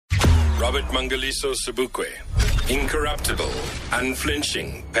Robert Mangaliso Sobukwe, incorruptible,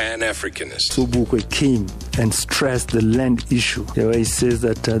 unflinching Pan-Africanist. Sobukwe came and stressed the land issue. He says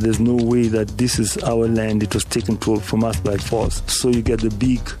that there's no way that this is our land, it was taken from us by force. So you get the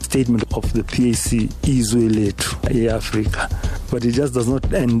big statement of the PAC, Izwe letu, Africa. But it just does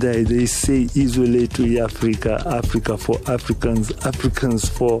not end there. They say Izwe letu, Africa, Africa for Africans, Africans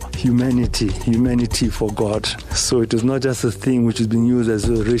for humanity, humanity for God. So it was not just a thing which has been used as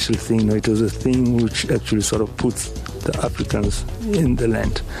a racial thing, no, it was a thing which actually sort of puts the Africans in the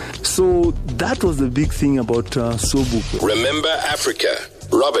land. So that was the big thing about Sobukwe. Remember Africa,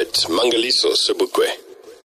 Robert Mangaliso Sobukwe.